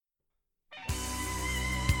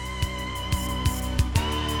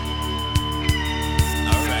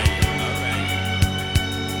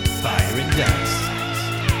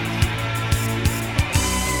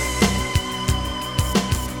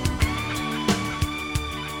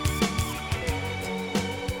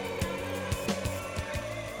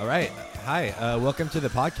right. Hi. Welcome to the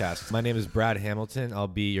podcast. My name is Brad Hamilton. I'll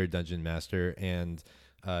be your dungeon master and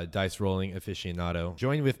dice rolling aficionado.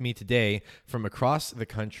 Joined with me today from across the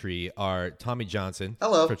country are Tommy Johnson.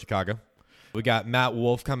 Hello. From Chicago. We got Matt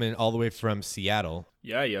Wolf coming all the way from Seattle.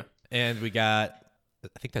 Yeah. And we got,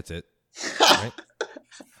 I think that's it. Right?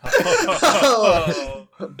 Oh,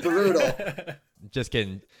 brutal. Just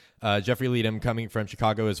kidding. Jeffrey Leadham coming from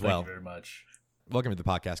Chicago as well. Thank you very much. Welcome to the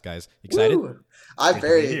podcast, guys. Excited? Woo. I'm Great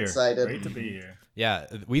very to be here. excited. Great to be here. Yeah,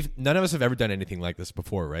 none of us have ever done anything like this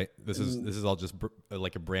before, right? This is all just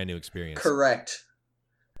like a brand new experience. Correct.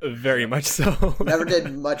 Very much so. Never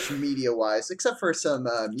did much media-wise, except for some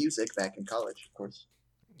music back in college, of course.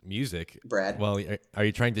 Music, Brad. Well, are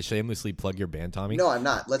you trying to shamelessly plug your band, Tommy? No, I'm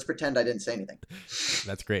not. Let's pretend I didn't say anything.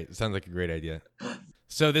 That's great. It sounds like a great idea.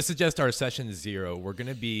 So this is just our session 0. We're going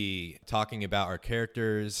to be talking about our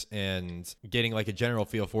characters and getting like a general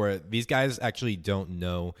feel for it. These guys actually don't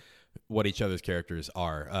know what each other's characters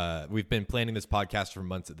are. We've been planning this podcast for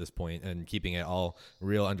months at this point and keeping it all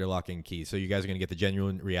real under lock and key. So you guys are going to get the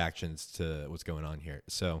genuine reactions to what's going on here.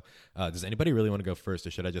 So does anybody really want to go first,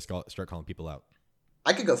 or should I just start calling people out?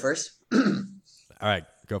 I could go first. All right,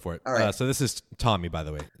 go for it. All right. So this is Tommy, by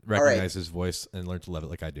the way. Recognize his voice and learn to love it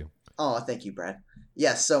like I do. Oh, thank you, Brad.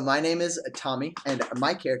 Yes, so my name is Tommy, and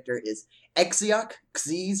my character is Exiok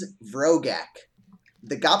Xyz Vrogak,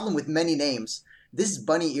 the goblin with many names. This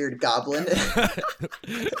bunny-eared goblin...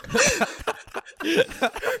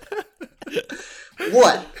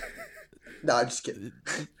 What? No, I'm just kidding.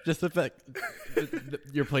 Just the fact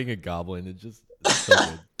you're playing a goblin, it's so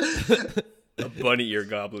good. A bunny ear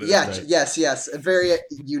goblin. Yeah, right. yes. A very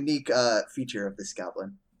unique feature of this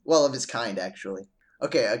goblin. Well, of his kind, actually.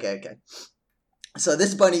 Okay. So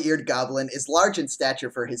this bunny-eared goblin is large in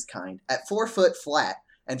stature for his kind, at 4 foot flat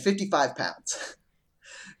and 55 pounds.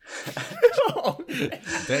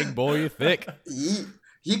 Dang boy, you're thick.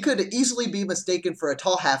 He could easily be mistaken for a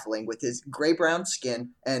tall halfling with his gray-brown skin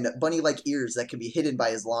and bunny-like ears that can be hidden by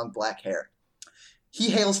his long black hair. He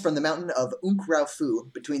hails from the mountain of Unk-Rau-Fu,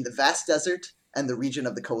 between the vast desert and the region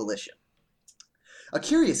of the Coalition. A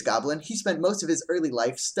curious goblin, he spent most of his early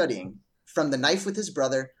life studying, from the knife with his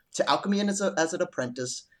brother, to alchemy as an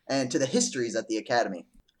apprentice, and to the histories at the academy.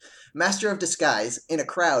 Master of disguise, in a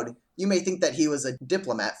crowd, you may think that he was a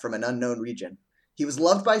diplomat from an unknown region. He was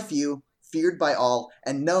loved by few, feared by all,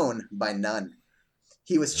 and known by none.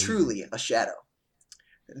 He was truly a shadow.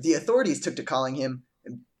 The authorities took to calling him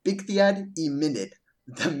Bigthiad y Minid,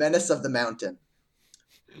 the menace of the mountain.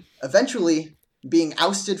 Eventually, being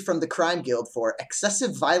ousted from the crime guild for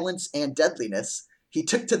excessive violence and deadliness, he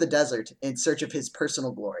took to the desert in search of his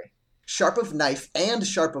personal glory. Sharp of knife and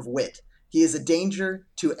sharp of wit, he is a danger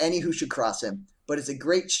to any who should cross him, but is a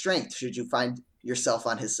great strength should you find yourself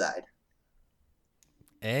on his side.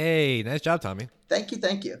 Hey, nice job, Tommy. Thank you.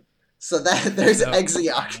 So there's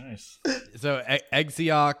Exiok. Nice. So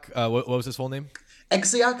Exiok, what was his full name?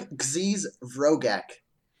 Exiok Xyz Vrogak.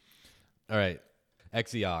 All right,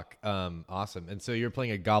 Exiok. Awesome. And so you're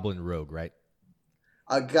playing a goblin rogue, right?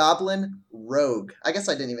 A goblin rogue. I guess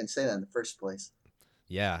I didn't even say that in the first place.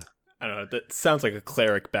 Yeah. I don't know. That sounds like a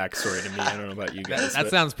cleric backstory to me. I don't know about you guys. That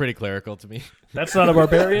sounds pretty clerical to me. That's not a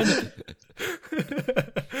barbarian?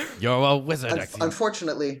 You're a wizard, Exiok.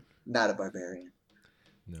 Unfortunately, not a barbarian.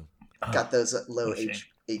 No. Got those low shame.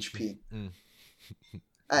 HP. Mm.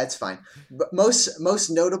 It's fine. But most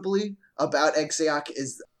notably about Exiok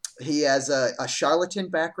is he has a charlatan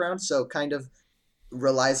background, so kind of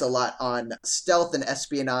relies a lot on stealth and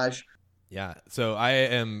espionage. Yeah. So I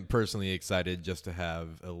am personally excited just to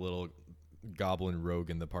have a little goblin rogue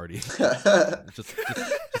in the party.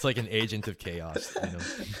 just like an agent of chaos, you know.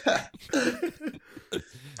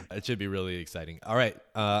 It should be really exciting. All right.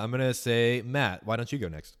 I'm going to say, Matt, why don't you go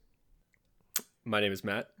next? My name is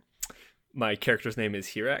Matt. My character's name is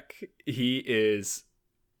Hirak. He is...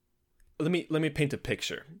 Let me paint a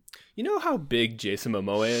picture. You know how big Jason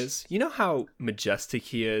Momoa is? You know how majestic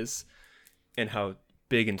he is? And how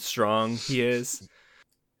big and strong he is?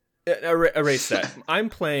 Erase that. I'm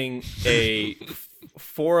playing a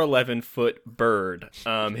 4'11" foot bird.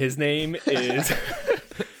 His name is...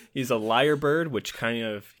 He's a lyrebird, which kind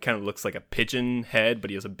of looks like a pigeon head,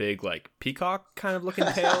 but he has a big like peacock kind of looking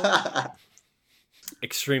tail.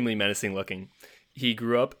 Extremely menacing looking. He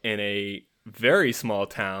grew up in a very small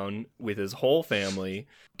town with his whole family,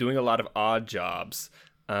 doing a lot of odd jobs,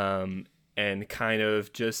 and kind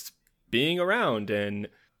of just being around and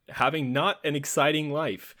having not an exciting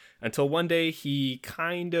life until one day he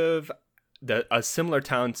a similar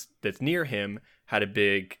town that's near him had a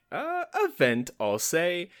big event, I'll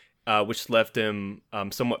say, which left him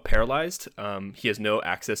somewhat paralyzed. He has no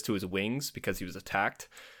access to his wings because he was attacked,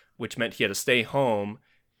 which meant he had to stay home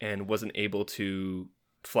and wasn't able to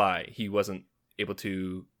fly. He wasn't able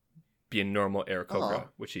to be a normal Aarakocra,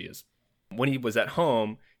 which he is. When he was at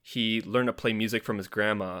home, he learned to play music from his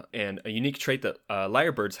grandma, and a unique trait that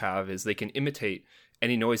lyrebirds have is they can imitate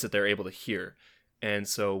any noise that they're able to hear. And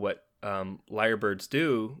so what lyrebirds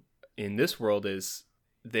do in this world is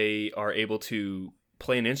they are able to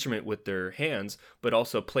play an instrument with their hands, but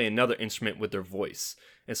also play another instrument with their voice.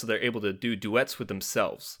 And so they're able to do duets with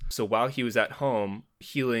themselves. So while he was at home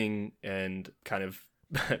healing and kind of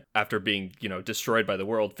after being, destroyed by the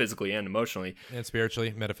world physically and emotionally. And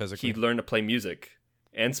spiritually, metaphysically. He learned to play music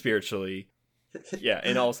and spiritually. Yeah,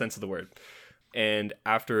 in all sense of the word. And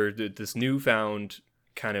after this newfound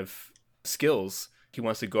kind of skills, he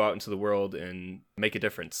wants to go out into the world and make a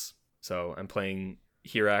difference. So I'm playing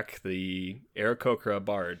Hirak, the Aarakocra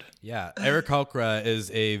bard. Yeah, Aarakocra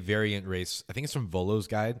is a variant race. I think it's from Volo's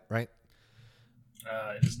Guide, right?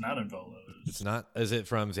 It is not in Volo's. It's not? Is it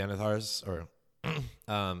from Xanathar's? Or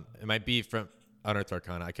it might be from Unearthed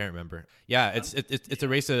Arcana. I can't remember. Yeah, it's a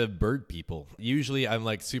race of bird people. Usually I'm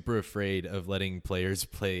like super afraid of letting players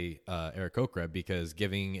play Aarakocra because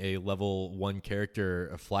giving a level 1 character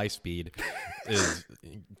a fly speed is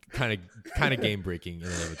kind of game breaking in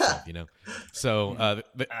and of itself, So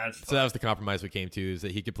so that was the compromise we came to, is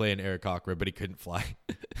that he could play an Aarakocra but he couldn't fly.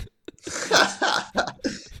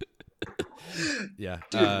 Yeah.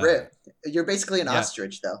 Dude, rip. You're basically an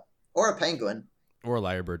ostrich though. Or a penguin. Or a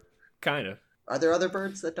lyrebird. Kind of. Are there other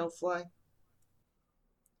birds that don't fly?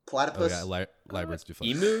 Platypus? Oh, yeah, lyrebirds do fly.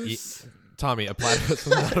 Emus? Tommy, a platypus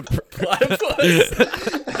is not a bird. Platypus?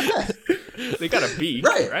 They got a beak,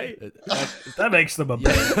 right? That makes them a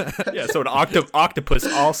bird. Yeah, so an octopus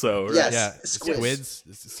also. Right? Yes. Yeah, Squids.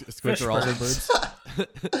 Squids are also birds.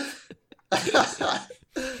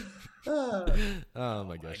 Oh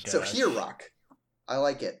my gosh. So Hirak. I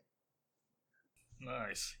like it.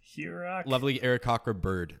 Nice. Hirak. Lovely Aarakocra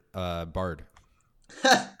bard.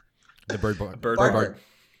 The bird bard. Bird Bard.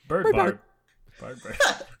 Bird.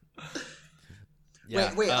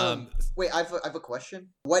 Yeah. Wait. I have a question.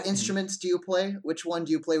 What instruments do you play? Which one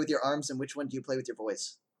do you play with your arms, and which one do you play with your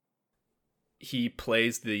voice? He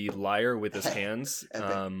plays the lyre with his hands.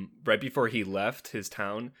 Right before he left his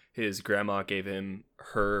town, his grandma gave him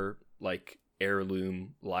her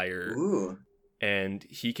heirloom lyre. Ooh. And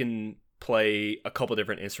he can play a couple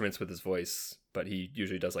different instruments with his voice, but he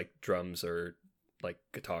usually does drums or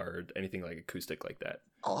guitar or anything acoustic like that.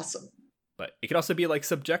 Awesome. But it could also be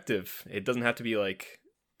subjective. It doesn't have to be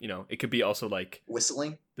it could be also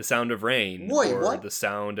whistling, the sound of rain. Wait, or what? The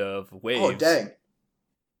sound of waves. Oh dang.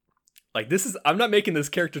 I'm not making this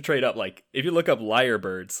character trait up. If you look up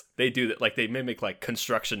lyrebirds, they do that. They mimic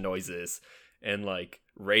construction noises and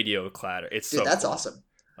radio clatter. It's Dude, so that's cool. awesome.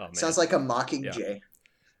 Oh, man. Sounds like a Mockingjay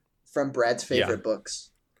from Brad's favorite books.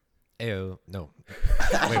 Ayo, no. I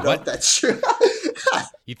Wait, don't know what? if that's true.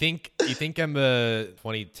 You think I'm a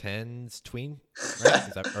 2010s tween?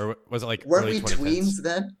 Right? Or was it Weren't early we 2010s? tweens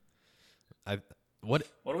then? What?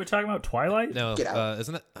 What are we talking about? Twilight? No, Get out.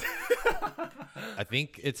 isn't it? I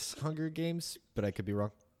think it's Hunger Games, but I could be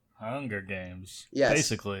wrong. Hunger Games. Yes.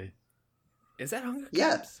 Basically. Is that Hunger Games?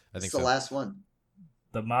 Yeah. I think It's the so. last one.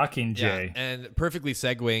 The Mockingjay. Yeah, and perfectly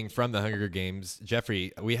segueing from the Hunger Games,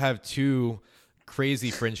 Jeffrey, we have two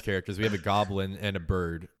crazy fringe characters. We have a goblin and a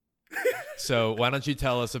bird. So why don't you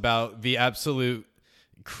tell us about the absolute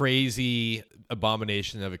crazy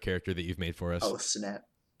abomination of a character that you've made for us? Oh, snap.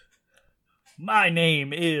 My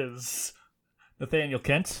name is Nathaniel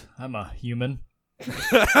Kent. I'm a human.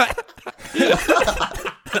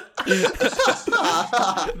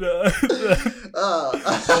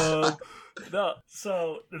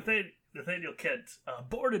 So Nathaniel Kent,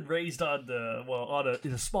 born and raised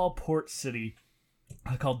in a small port city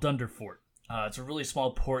called Dunderfort. It's a really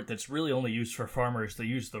small port that's really only used for farmers. They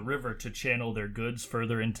use the river to channel their goods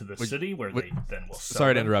further into the city, where they then will sell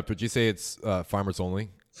Sorry to them. interrupt. Would you say it's farmers only?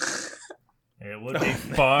 It would be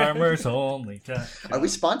farmers only. Are we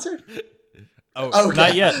sponsored? Oh, Okay.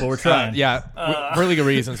 Not yet, but we're trying. for legal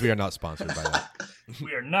reasons, we are not sponsored by that.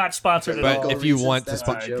 We are not sponsored at But all. if you reasons, want to that's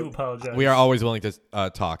sponsor, my I do joke. apologize. we are always willing to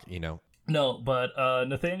talk. No, but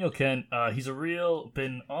Nathaniel Kent, he's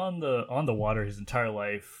been on the water his entire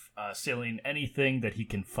life, sailing anything that he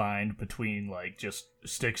can find, between just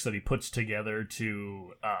sticks that he puts together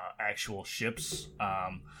to actual ships.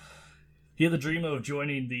 He had the dream of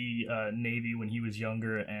joining the Navy when he was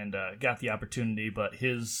younger and got the opportunity, but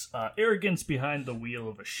his arrogance behind the wheel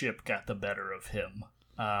of a ship got the better of him.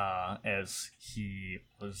 as he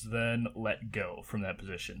was then let go from that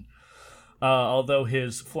position. Although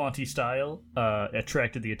his flaunty style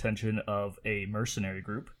attracted the attention of a mercenary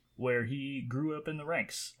group, where he grew up in the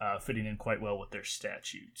ranks, fitting in quite well with their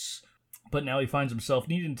statutes. But now he finds himself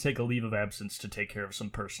needing to take a leave of absence to take care of some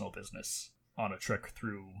personal business on a trek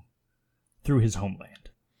through his homeland.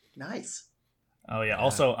 Nice. Oh yeah.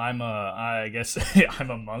 Also, I guess I'm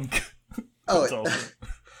a monk. Oh, That's also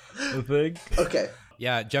a thing. okay.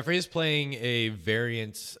 Yeah, Jeffrey is playing a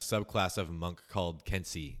variant subclass of monk called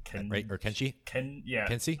Kenshi, right? Or Kenshi?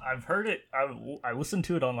 Kenshi? I've heard it. I listened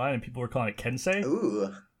to it online, and people were calling it Kensei.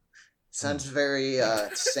 Ooh. Sounds very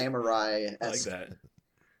samurai. I like that.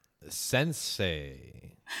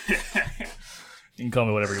 Sensei. You can call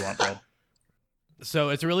me whatever you want, Brad. So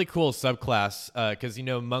it's a really cool subclass because,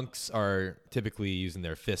 monks are typically using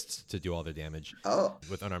their fists to do all their damage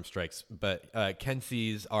with unarmed strikes. But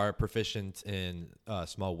Kenshis are proficient in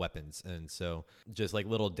small weapons. And so just like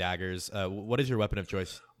little daggers. What is your weapon of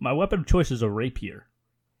choice? My weapon of choice is a rapier.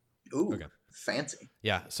 Ooh, okay. Fancy.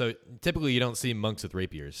 Yeah, so typically you don't see monks with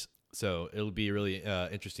rapiers. So it'll be really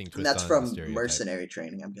interesting twist. And that's on from the stereotype. mercenary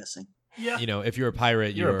training, I'm guessing. Yeah. If you're a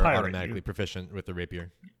pirate, you're a pirate, automatically proficient with the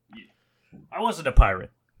rapier. I wasn't a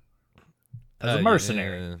pirate. I was a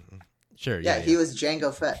mercenary. Sure. Yeah, he was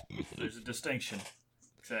Jango Fett. There's a distinction.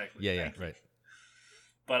 Exactly. Yeah, right.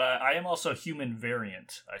 But I am also human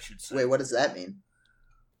variant, I should say. Wait, what does that mean?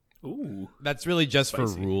 Ooh. That's really just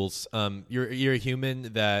Spicy. for rules. You're a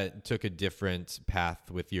human that took a different path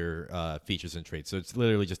with your features and traits. So it's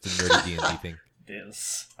literally just a nerdy D&D thing. It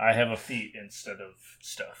is. I have a feet instead of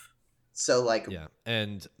stuff. So, like... Yeah,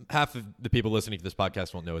 and half of the people listening to this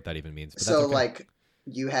podcast won't know what that even means. But So, that's okay. like,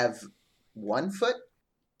 you have 1 foot?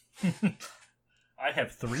 I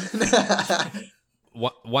have 3.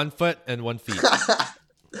 One foot and 1 feet.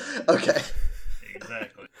 Okay.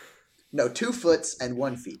 Exactly. No, 2 foots and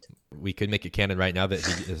 1 feet. We could make it canon right now that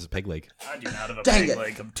he is a peg leg. I do not have a Dang peg it.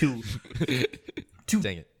 leg. I'm too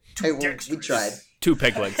Dang it. Hey, we dexterous. tried. 2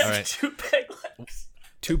 peg legs. All right. 2 peg legs.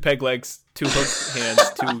 2 peg legs, 2 hooked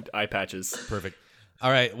hands, 2 eye patches. Perfect.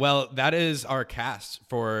 All right. Well, that is our cast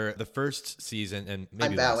for the first season and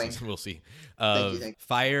maybe I'm last bowing. season. We'll see. Thank you.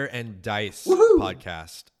 Fire and Dice Woohoo!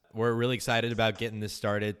 podcast. We're really excited about getting this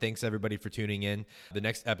started. Thanks everybody for tuning in. The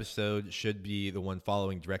next episode should be the one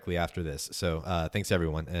following directly after this. So thanks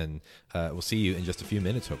everyone, and we'll see you in just a few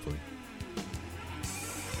minutes, hopefully.